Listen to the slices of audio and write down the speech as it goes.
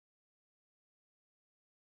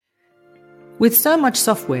With so much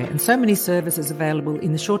software and so many services available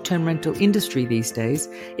in the short-term rental industry these days,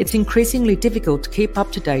 it's increasingly difficult to keep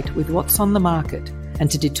up to date with what's on the market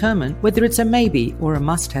and to determine whether it's a maybe or a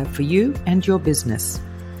must-have for you and your business.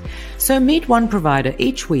 So meet one provider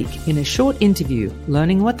each week in a short interview,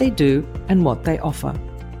 learning what they do and what they offer.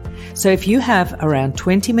 So if you have around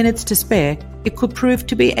 20 minutes to spare, it could prove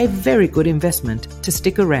to be a very good investment to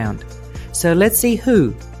stick around. So let's see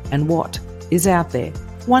who and what is out there,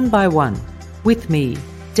 one by one, with me,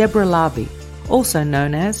 Deborah Larby, also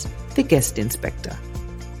known as the Guest Inspector.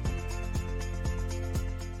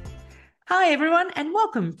 Hi everyone, and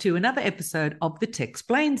welcome to another episode of the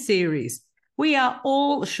Techsplained Series. We are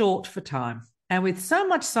all short for time, and with so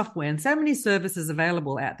much software and so many services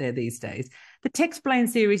available out there these days, the Techsplained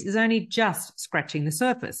Series is only just scratching the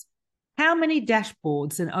surface. How many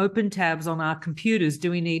dashboards and open tabs on our computers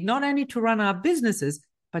do we need not only to run our businesses,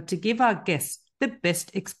 but to give our guests the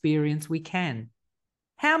best experience we can?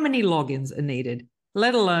 How many logins are needed,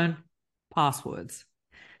 let alone passwords?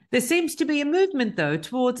 There seems to be a movement, though,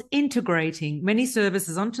 towards integrating many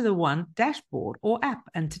services onto the one dashboard or app,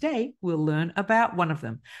 and today we'll learn about one of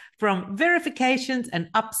them. From verifications and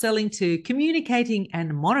upselling to communicating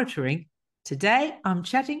and monitoring, today I'm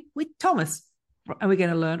chatting with Thomas, and we're going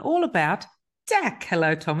to learn all about DACK.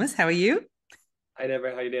 Hello, Thomas. How are you? Hi,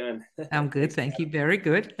 Deborah. How you doing? I'm good. Thank you. Very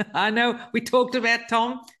good. I know we talked about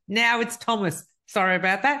Tom. Now it's Thomas. Sorry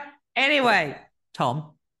about that. Anyway,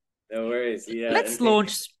 Tom. No worries. Yeah. Let's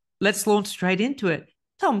launch straight into it.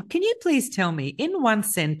 Tom, can you please tell me in one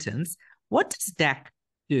sentence, what does DACK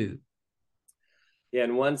do? Yeah,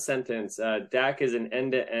 in one sentence, DACK is an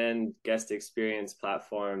end-to-end guest experience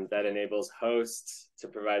platform that enables hosts to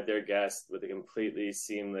provide their guests with a completely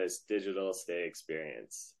seamless digital stay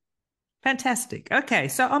experience. Fantastic. Okay,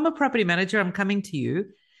 so I'm a property manager. I'm coming to you.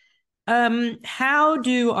 How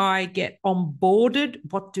do I get onboarded?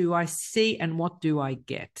 What do I see and what do I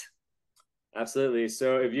get? Absolutely.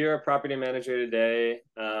 So if you're a property manager today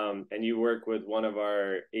and you work with one of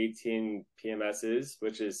our 18 PMSs,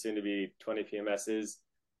 which is soon to be 20 PMSs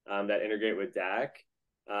that integrate with DACK,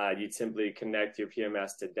 you'd simply connect your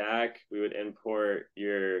PMS to DACK. We would import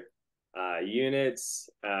your units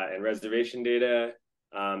and reservation data.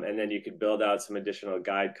 And then you could build out some additional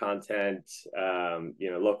guide content,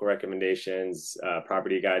 local recommendations,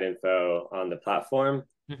 property guide info on the platform.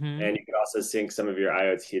 Mm-hmm. And you could also sync some of your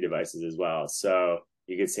IoT devices as well. So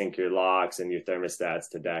you could sync your locks and your thermostats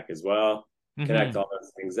to DACK as well, connect all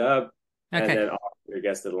those things up, and then offer your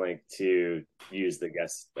guest a link to use the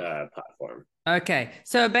guest platform. Okay.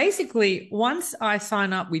 So basically, once I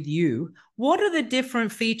sign up with you, what are the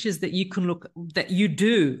different features that you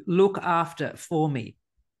do look after for me?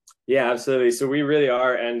 Yeah, absolutely. So we really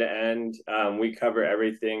are end-to-end. We cover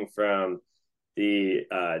everything from the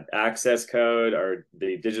access code or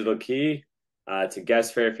the digital key to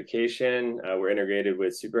guest verification. We're integrated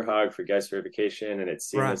with Superhog for guest verification, and it's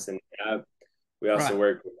seamless in the app. We also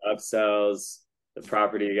work with upsells, the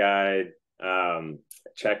property guide,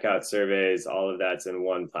 checkout surveys, all of that's in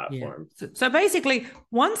one platform. Yeah. So basically,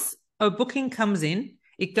 once a booking comes in,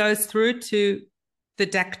 it goes through to the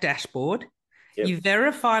DACK dashboard. Yep. You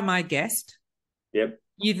verify my guest. Yep.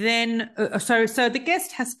 You then, so the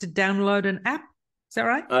guest has to download an app. Is that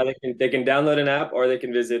right? They can download an app, or they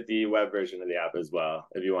can visit the web version of the app as well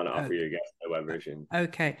if you want to offer your guests the web version.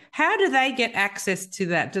 Okay. How do they get access to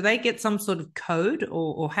that? Do they get some sort of code,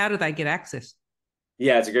 or how do they get access?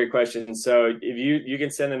 Yeah, it's a great question. So if you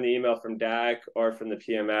can send them the email from DACK or from the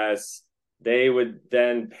PMS, they would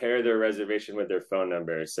then pair their reservation with their phone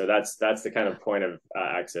number. So that's the kind of point of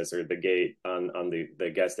access or the gate on the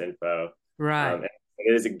guest info. Right.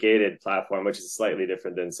 It is a gated platform, which is slightly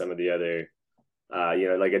different than some of the other,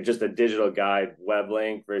 just a digital guide web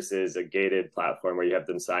link versus a gated platform where you have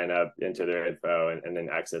them sign up, enter their info, and then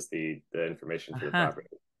access the information for the property.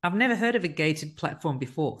 I've never heard of a gated platform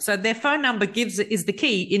before. So their phone number is the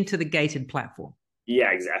key into the gated platform.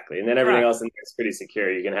 Yeah, exactly. And then everything else in there is pretty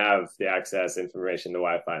secure. You can have the access information, the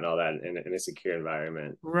Wi-Fi and all that in a secure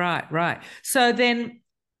environment. Right. So then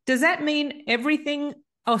does that mean everything?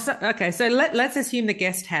 So let's assume the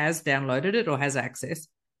guest has downloaded it or has access.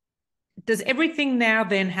 Does everything now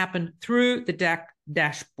then happen through the DACK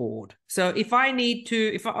dashboard? So if I need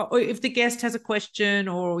to, if the guest has a question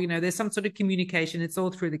or, there's some sort of communication, it's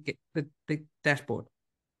all through the dashboard.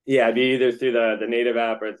 Yeah, it'd be either through the native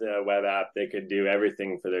app or the web app. They could do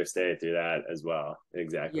everything for their stay through that as well.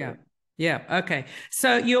 Exactly. Yeah. Okay.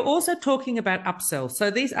 So you're also talking about upsells. So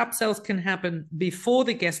these upsells can happen before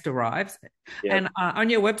the guest arrives. Yep. And on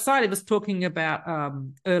your website, it was talking about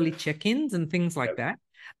early check-ins and things like that.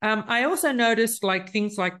 I also noticed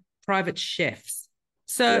things like private chefs.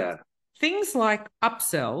 So Yeah. things like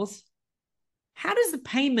upsells, how does the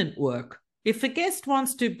payment work? If a guest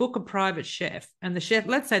wants to book a private chef and the chef,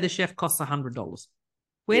 let's say the chef costs $100,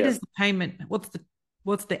 where Yeah. does the payment,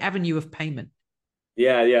 what's the avenue of payment?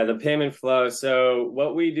 Yeah, the payment flow. So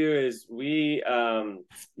what we do is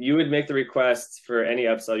you would make the request for any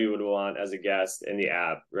upsell you would want as a guest in the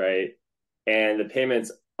app, right? And the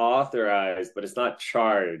payment's authorized, but it's not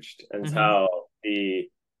charged Mm-hmm. until the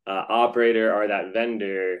operator or that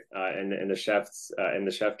vendor in the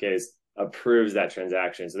chef case approves that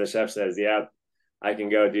transaction. So the chef says, "Yep, I can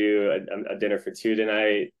go do a dinner for two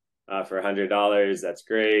tonight for $100. That's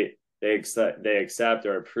great." They accept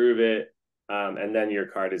or approve it, and then your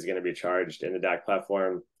card is going to be charged in the DACK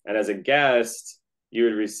platform. And as a guest, you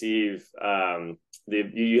would receive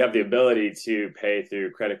you have the ability to pay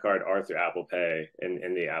through credit card or through Apple Pay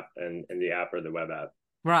in the app and in the app or the web app.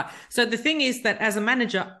 Right. So the thing is that as a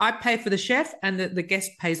manager, I pay for the chef and the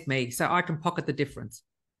guest pays me. So I can pocket the difference.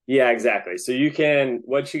 Yeah, exactly. So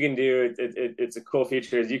what you can do, it's a cool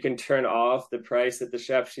feature is you can turn off the price that the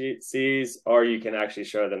chef sees, or you can actually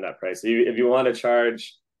show them that price. So if you want to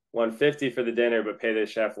charge 150 for the dinner, but pay the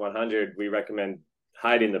chef 100, we recommend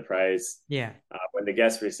hiding the price Yeah. when the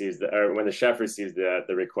guest receives or when the chef receives the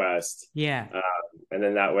request. Yeah. And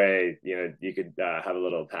then that way, you could have a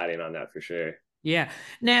little padding on that for sure. Yeah.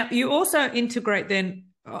 Now you also integrate then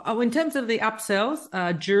in terms of the upsells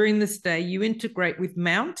during the stay, you integrate with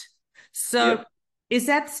Mount. So Yep. is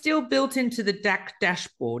that still built into the DACK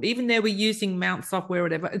dashboard? Even though we're using Mount software or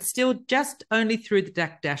whatever, it's still just only through the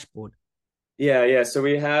DACK dashboard. Yeah. So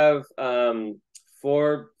we have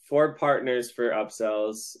four partners for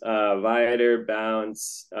upsells: Viator,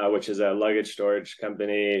 Bounce, which is a luggage storage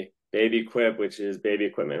company; Baby Quip, which is baby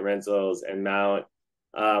equipment rentals; and Mount.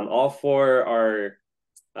 All four are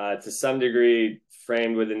to some degree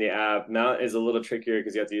framed within the app. Mount is a little trickier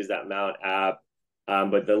because you have to use that Mount app,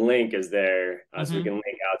 but the link is there, so we Mm-hmm. can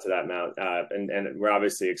link out to that Mount app. And we're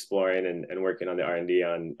obviously exploring and working on the R&D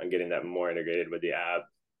on getting that more integrated with the app.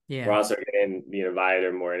 We're Yeah. also getting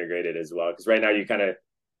Viator more integrated as well, because right now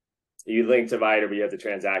you link to Viator, but you have to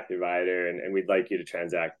transact through Viator, and we'd like you to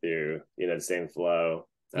transact through the same flow.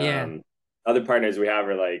 Yeah. Other partners we have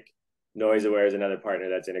are like NoiseAware is another partner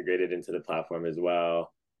that's integrated into the platform as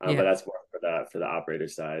well, but Yeah. that's more for the operator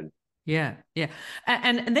side. Yeah, yeah,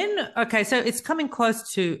 and then okay, so it's coming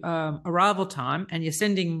close to arrival time, and you're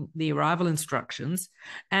sending the arrival instructions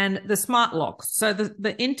and the smart locks. So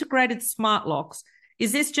the integrated smart locks,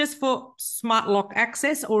 is this just for smart lock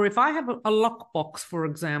access, or if I have a lock box, for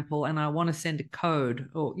example, and I want to send a code,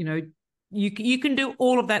 or you can do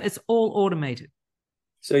all of that. It's all automated.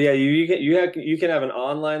 So yeah, you can have an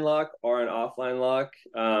online lock or an offline lock.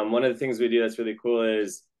 One of the things we do that's really cool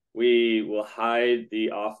is we will hide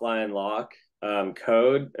the offline lock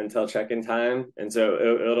code until check-in time, and so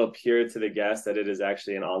it'll appear to the guest that it is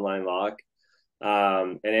actually an online lock.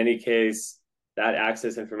 In any case, that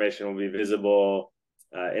access information will be visible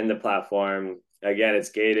in the platform. Again, it's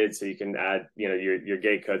gated, so you can add, your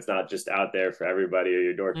gate code's not just out there for everybody, or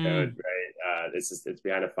your door code, Mm, right? It's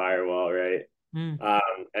behind a firewall, right? mm.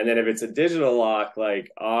 And then if it's a digital lock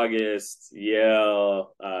like August,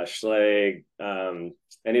 Yale, Schlage,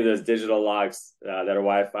 any of those digital locks that are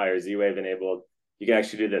Wi-Fi or Z-Wave enabled, you can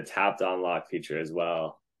actually do the tapped on lock feature as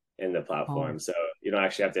well in the Oh, platform. So you don't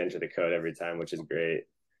actually have to enter the code every time, which is great.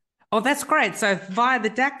 oh, that's great. So via the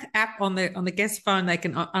DAC app on the guest phone, they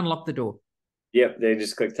can unlock the door. Yep, they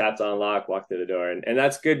just click tap to unlock, walk through the door, and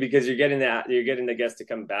that's good because you're getting the guest to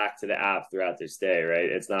come back to the app throughout their stay, right?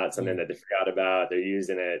 It's not something Yeah, that they forgot about. They're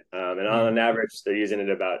using it, and yeah. on average, they're using it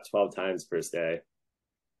about 12 times per stay.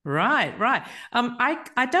 Right, right.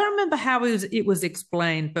 I don't remember how it was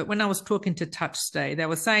explained, but when I was talking to TouchStay, they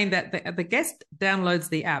were saying that the guest downloads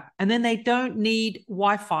the app and then they don't need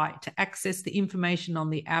Wi-Fi to access the information on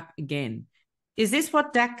the app again. Is this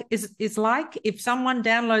what DAC is like? If someone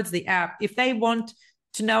downloads the app, if they want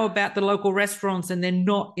to know about the local restaurants and they're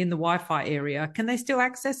not in the Wi-Fi area, can they still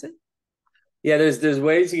access it? Yeah, there's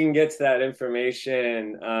ways you can get to that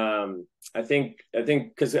information. I think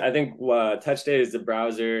TouchDate is the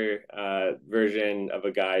browser version of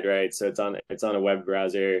a guide, right? So it's on a web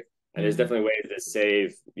browser, and there's Mm-hmm. definitely ways to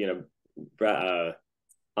save,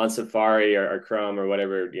 on Safari or Chrome or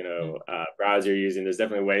whatever browser you're using. There's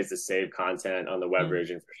definitely ways to save content on the web Mm-hmm.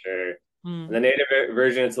 version for sure. And Mm-hmm. the native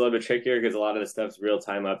version, it's a little bit trickier because a lot of the stuff's real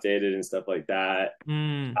time updated and stuff like that.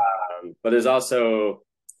 Mm. But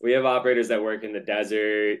we have operators that work in the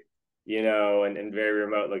desert, and in very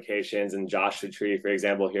remote locations, in Joshua Tree, for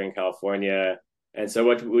example, here in California. And so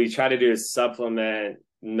what we try to do is supplement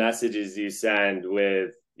messages you send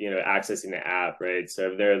with, accessing the app, right?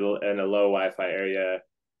 So if they're in a low Wi-Fi area,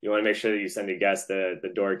 you want to make sure that you send a guest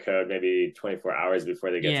the door code maybe 24 hours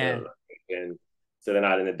before they get to Yeah. the location, so they're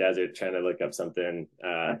not in the desert trying to look up something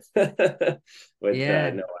with Yeah.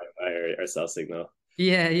 no Wi-Fi or cell signal.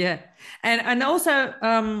 Yeah, yeah. And also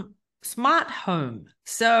smart home.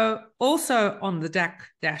 So also on the DACK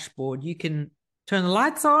dashboard, you can turn the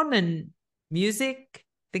lights on and music,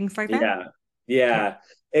 things like that. Yeah, yeah.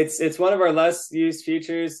 It's one of our less used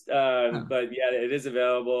features, Oh. but yeah, it is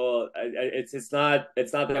available. It's not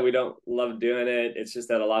that we don't love doing it. It's just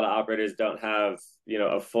that a lot of operators don't have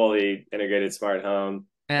a fully integrated smart home.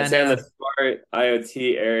 Yeah, I'd I say in know. the smart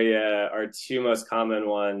IoT area, our two most common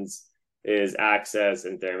ones is access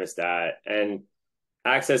and thermostat. And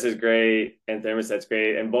access is great and thermostat's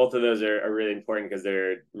great, and both of those are really important because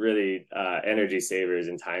they're really energy savers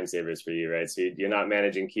and time savers for you, right? So you're not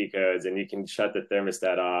managing key codes, and you can shut the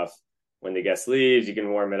thermostat off when the guest leaves. You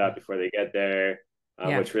can warm it up before they get there,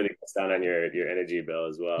 Yeah. which really cuts down on your energy bill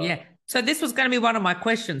as well. Yeah. So this was going to be one of my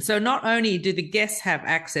questions. So not only do the guests have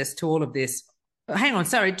access to all of this, hang on,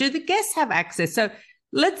 sorry, do the guests have access? So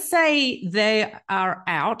let's say they are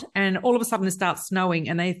out and all of a sudden it starts snowing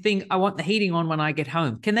and they think, I want the heating on when I get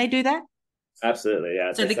home. Can they do that? Absolutely,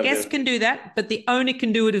 yeah. So It's the something. guests can do that, but the owner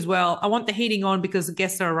can do it as well. I want the heating on because the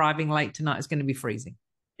guests are arriving late tonight. It's going to be freezing.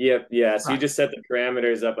 Yep, yeah. So you Right. just set the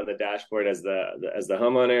parameters up on the dashboard as the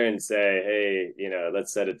homeowner and say, hey,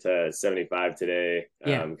 let's set it to 75 today,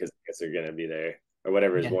 Yeah. because I guess they're gonna be there or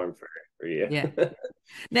whatever is Yeah. warm for you. Yeah.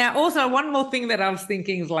 Now, also, one more thing that I was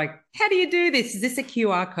thinking is like, how do you do this? Is this a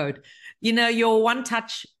QR code? Your one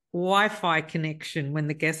touch Wi Fi connection when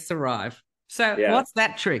the guests arrive. So, Yeah. what's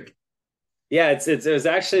that trick? Yeah, it's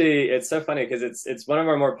so funny because it's one of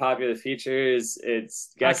our more popular features.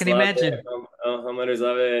 It's I guests can love it, imagine. homeowners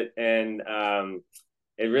love it, and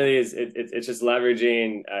it really is. It's just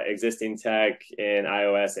leveraging existing tech in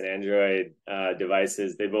iOS and Android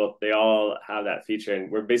devices. They all have that feature,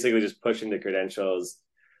 and we're basically just pushing the credentials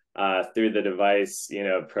through the device,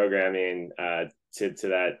 programming to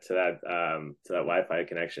that Wi-Fi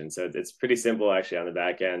connection. So it's pretty simple actually on the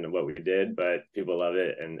back end of what we did, but people love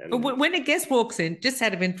it. But And when a guest walks in, just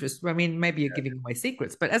out of interest, I mean, maybe you're giving away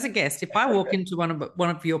secrets, but as a guest, if I walk into one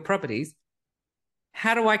of your properties,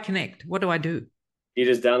 how do I connect? What do I do? you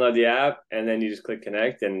just download the app and then you just click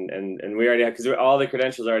connect, and we already have, because all the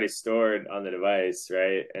credentials are already stored on the device,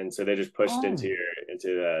 right? And so they just pushed Oh, into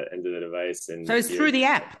the device, so and it's you're through the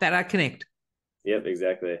app that I connect. yep,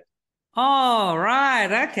 exactly. Oh,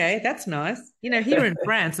 right. Okay. That's nice. Here in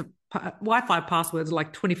France, Wi-Fi passwords are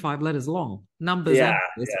like 25 letters long, numbers Yeah, and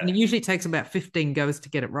letters, and it usually takes about 15 goes to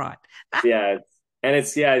get it right. yeah. And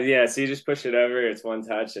it's yeah. So you just push it over. It's one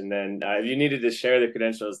touch, and then if you needed to share the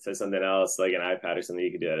credentials to something else, like an iPad or something,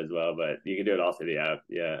 you could do that as well. But you can do it all through the app.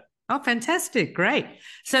 Yeah. Oh, fantastic. Great.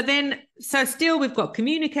 So still we've got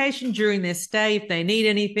communication during their stay if they need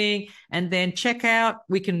anything, and then checkout.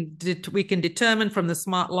 We can determine from the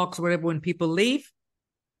smart locks or whatever when people leave.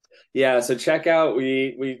 Yeah, so checkout,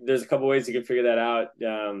 we there's a couple ways you can figure that out.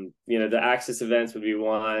 The access events would be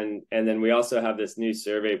one, and then we also have this new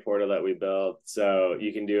survey portal that we built. So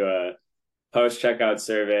you can do a post checkout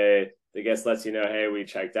survey. The guest lets you know, hey, we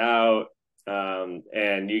checked out,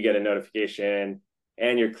 and you get a notification,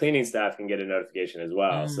 and your cleaning staff can get a notification as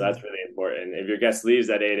well. So that's Mm, really important. If your guest leaves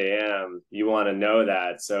at 8 a.m., you want to know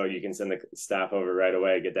that so you can send the staff over right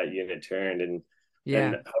away, get that unit turned, and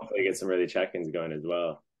yeah. hopefully get some early check-ins going as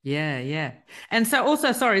well. Yeah, yeah. And so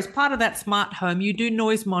also, sorry, as part of that smart home, you do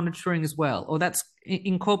noise monitoring as well, or that's Yep.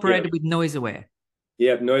 incorporated with Noise Aware.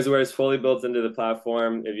 Yep. NoiseAware is fully built into the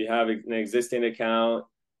platform. If you have an existing account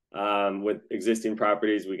with existing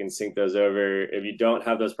properties, we can sync those over. If you don't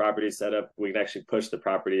have those properties set up, we can actually push the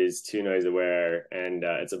properties to NoiseAware, and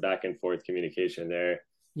it's a back and forth communication there,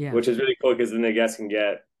 Yeah. which is really cool because then the guests can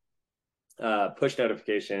get push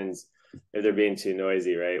notifications if they're being too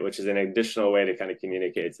noisy, right? Which is an additional way to kind of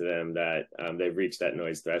communicate to them that they've reached that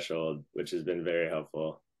noise threshold, which has been very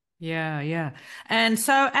helpful. Yeah, yeah. And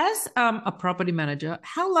so as a property manager,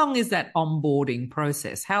 how long is that onboarding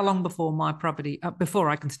process? How long before my property before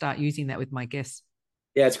I can start using that with my guests?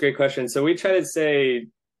 Yeah, it's a great question. So we try to say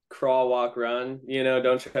crawl, walk, run.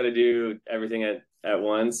 Don't try to do everything at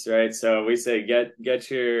once, right? So we say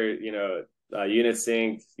get your unit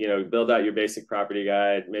synced. Build out your basic property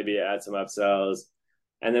guide, maybe add some upsells,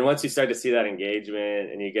 and then once you start to see that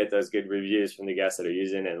engagement and you get those good reviews from the guests that are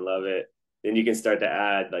using it and love it, then you can start to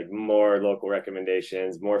add like more local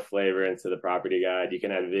recommendations, more flavor into the property guide. You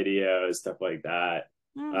can add videos, stuff like that.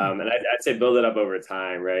 Mm, And I'd say build it up over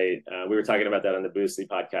time, right? We were talking about that on the Boostly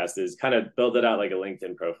podcast. Is kind of build it out like a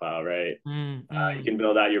LinkedIn profile, right? You mm. can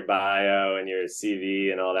build out your bio and your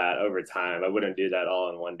CV and all that over time. I wouldn't do that all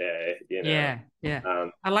in one day, you know. Yeah, yeah.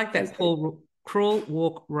 Um, I like and that so, crawl,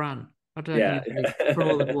 walk, run. I don't yeah. usually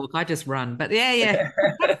crawl and walk. I just run. But yeah, yeah.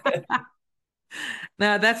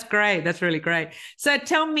 No, that's great. That's really great. So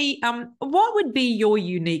tell me, what would be your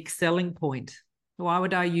unique selling point? Why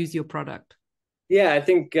would I use your product? Yeah, I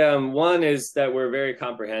think one is that we're very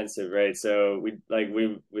comprehensive, right? So we've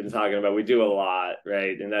been talking about, we do a lot,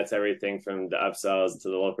 right? And that's everything from the upsells to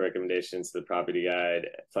the local recommendations to the property guide,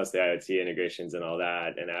 plus the IoT integrations and all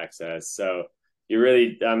that and access. So you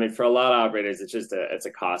really, I mean, for a lot of operators, it's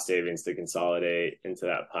a cost savings to consolidate into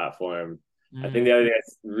that platform. I think the Mm, other thing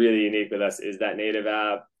that's really unique with us is that native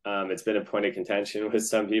app. It's been a point of contention with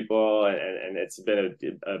some people, and it's been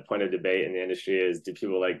a point of debate in the industry is, do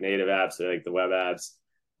people like native apps or like the web apps?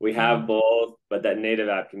 We have mm. both, but that native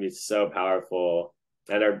app can be so powerful.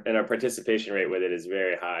 And our participation rate with it is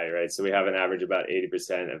very high, right? So we have an average about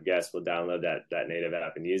 80% of guests will download that native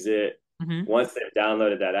app and use it. Mm-hmm. Once they've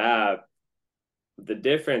downloaded that app, the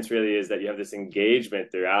difference really is that you have this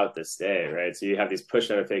engagement throughout the stay, right? So you have these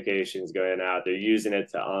push notifications going out. They're using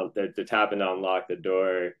it they're tapping to unlock the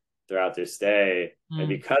door throughout their stay. And Mm.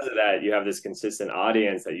 because of that, you have this consistent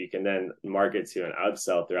audience that you can then market to and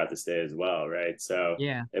upsell throughout the stay as well, right? So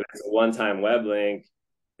Yeah. if it's a one-time web link,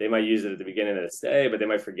 they might use it at the beginning of the stay, but they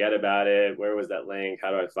might forget about it. Where was that link?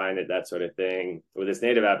 How do I find it? That sort of thing. With this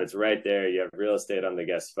native app, it's right there. You have real estate on the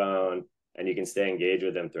guest phone, and you can stay engaged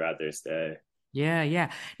with them throughout their stay. Yeah,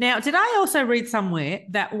 yeah. Now, did I also read somewhere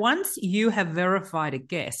that once you have verified a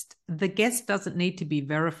guest, the guest doesn't need to be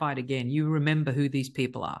verified again? You remember who these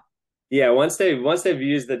people are. Yeah, once they've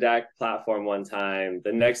used the DACK platform one time,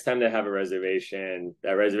 the next time they have a reservation,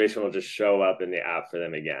 that reservation will just show up in the app for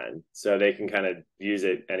them again. So they can kind of use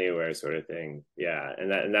it anywhere, sort of thing. Yeah.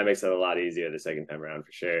 And that makes it a lot easier the second time around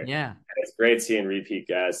for sure. And Yeah. it's great seeing repeat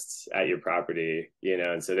guests at your property,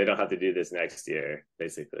 and so they don't have to do this next year,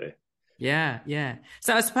 basically. Yeah, yeah.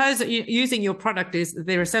 So I suppose that using your product is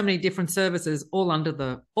there are so many different services all on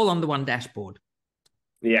the one dashboard.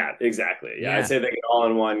 Yeah, exactly. Yeah, I'd Yeah. say they get all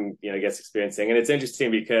in one, guest experience thing. And it's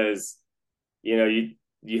interesting because,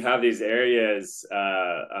 you have these areas,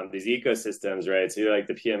 these ecosystems, right? So you're like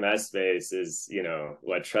the PMS space is,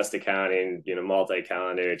 what trust accounting,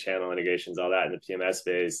 multi-calendar, channel integrations, all that in the PMS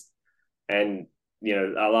space. And,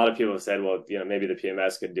 a lot of people have said, well, maybe the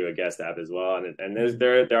PMS could do a guest app as well. And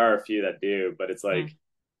there are a few that do, but it's like, Mm.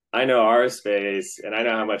 I know our space and I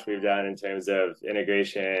know how much we've done in terms of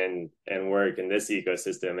integration and work in this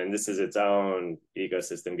ecosystem. And this is its own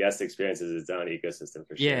ecosystem. Guest experience is its own ecosystem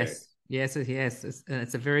for sure. Yes, yes, yes.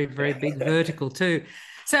 It's a very, very big vertical too.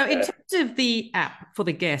 So, in terms of the app for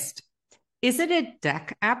the guest, is it a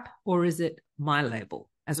DAC app or is it my label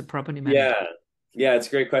as a property manager? Yeah. Yeah, it's a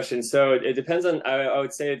great question. So it depends on, I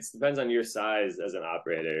would say it depends on your size as an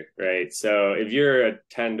operator, right? So if you're a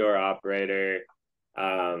 10-door operator,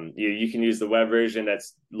 you can use the web version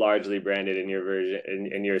that's largely branded in your version,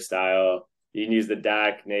 in your style. You can use the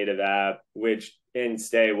DAC native app, which in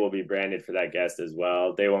stay will be branded for that guest as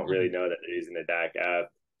well. They won't really Mm. know that they're using the DAC app.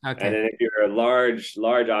 And Okay. then if you're a large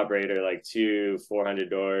operator, like 400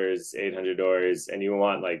 doors, 800 doors, and you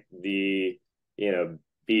want like the,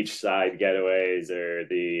 beachside getaways or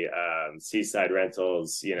the seaside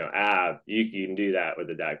rentals, app, you can do that with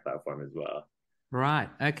the DAC platform as well. Right.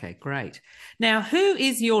 Okay, great. Now, who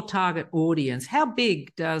is your target audience? How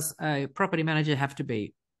big does a property manager have to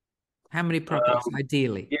be? How many properties, Um,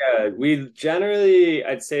 ideally? yeah, we generally,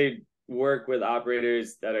 I'd say, work with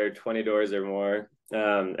operators that are 20 doors or more.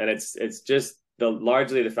 And it's just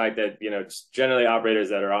largely the fact that, just generally operators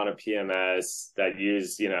that are on a PMS that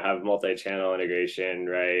use, have multi-channel integration,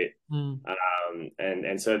 right? Mm.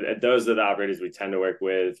 And so those are the operators we tend to work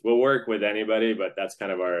with. We'll work with anybody, but that's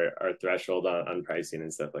kind of our threshold on pricing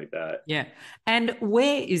and stuff like that. Yeah. And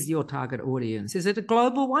where is your target audience? Is it a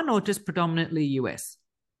global one or just predominantly US?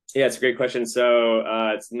 Yeah, it's a great question. So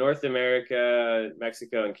it's North America,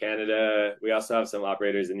 Mexico, and Canada. We also have some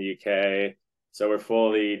operators in the UK. So we're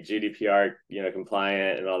fully GDPR,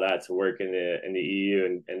 compliant and all that to work in the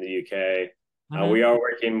EU and the UK. We Mm-hmm. are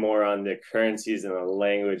working more on the currencies and the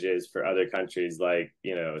languages for other countries like,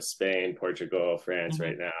 Spain, Portugal, France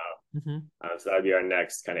right Mm-hmm. now. Mm-hmm. So that'd be our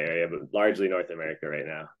next kind of area, but largely North America right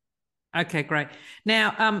now. Okay, great.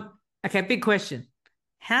 Now, okay, big question.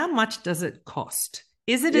 How much does it cost?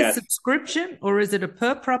 Is it a Yes. subscription or is it a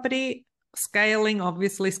per property scaling,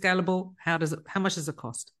 obviously scalable? How much does it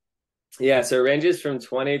cost? Yeah, so it ranges from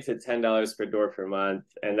 $20 to $10 per door per month,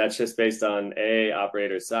 and that's just based on A,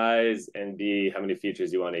 operator size, and B, how many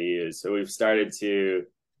features you want to use. So we've started to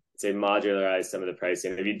say modularize some of the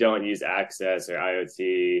pricing. If you don't use access or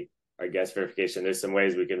IoT or guest verification, there's some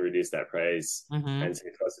ways we can reduce that price and stay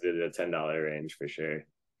closer to the $10 range for sure.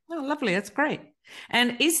 Oh, lovely. That's great.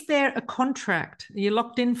 And is there a contract? Are you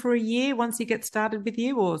locked in for a year once you get started with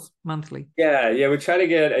you, or monthly? Yeah, we try to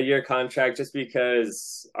get a year contract just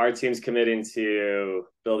because our team's committing to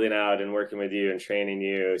building out and working with you and training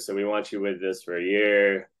you. So we want you with this for a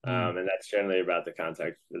year. And that's generally about the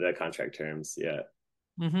contract terms. Yeah.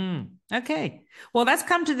 Okay. Well, that's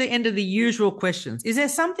come to the end of the usual questions. Is there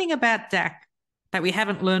something about DACK that we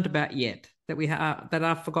haven't learned about yet that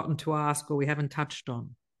I've forgotten to ask or we haven't touched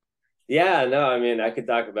on? Yeah, no, I mean, I could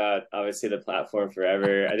talk about obviously the platform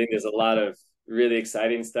forever. I think there's a lot of really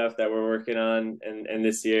exciting stuff that we're working on and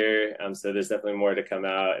this year. So there's definitely more to come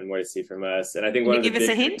out and more to see from us. And I think Can you give us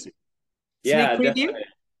a hint? Yeah, Sneak preview?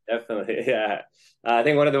 definitely. Yeah. I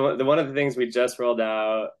think one of the things we just rolled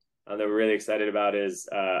out that we're really excited about is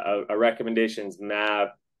a recommendations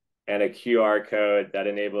map and a QR code that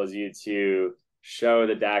enables you to show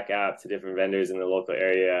the DACK app to different vendors in the local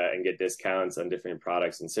area and get discounts on different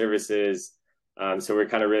products and services. So we're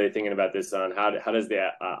kind of really thinking about this on how does the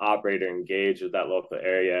operator engage with that local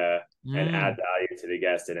area and add value to the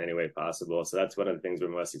guest in any way possible. So that's one of the things we're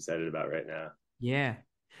most excited about right now. Yeah.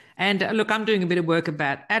 And look, I'm doing a bit of work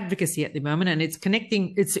about advocacy at the moment, and it's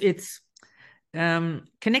connecting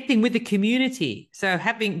with the community. So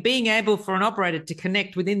being able for an operator to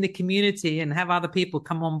connect within the community and have other people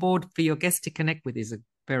come on board for your guests to connect with is a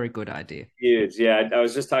very good idea. Huge. Yeah. I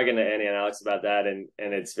was just talking to Annie and Alex about that, and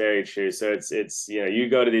it's very true. So it's you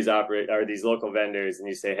go to these these local vendors and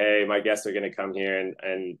you say, hey, my guests are going to come here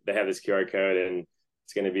and they have this QR code and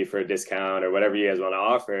it's going to be for a discount or whatever you guys want to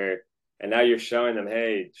offer. And now you're showing them,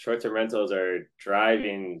 hey, short-term rentals are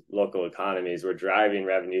driving local economies. We're driving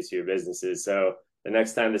revenue to your businesses. So the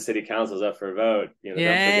next time the city council's up for a vote, don't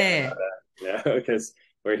forget about that, because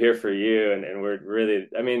we're here for you. And we're really,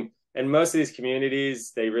 I mean, and most of these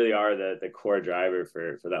communities, they really are the core driver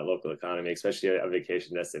for that local economy, especially a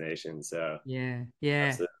vacation destination. So yeah.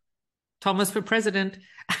 Thomas for president.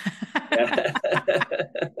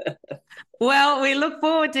 Well, we look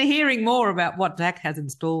forward to hearing more about what DACK has in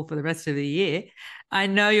store for the rest of the year. I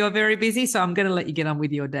know you're very busy, so I'm going to let you get on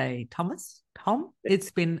with your day. Tom, it's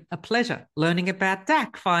been a pleasure learning about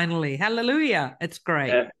DACK finally. Hallelujah. It's great.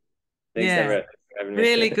 Yeah. Thanks, Deborah.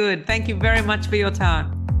 Really good. Thank you very much for your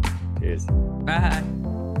time. Cheers. Bye.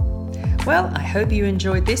 Well, I hope you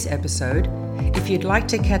enjoyed this episode. If you'd like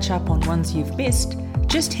to catch up on ones you've missed,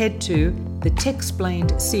 just head to the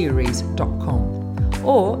Techsplained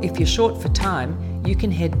Or if you're short for time, you can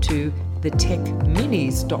head to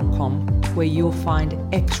thetechminis.com where you'll find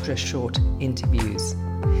extra short interviews.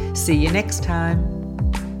 See you next time.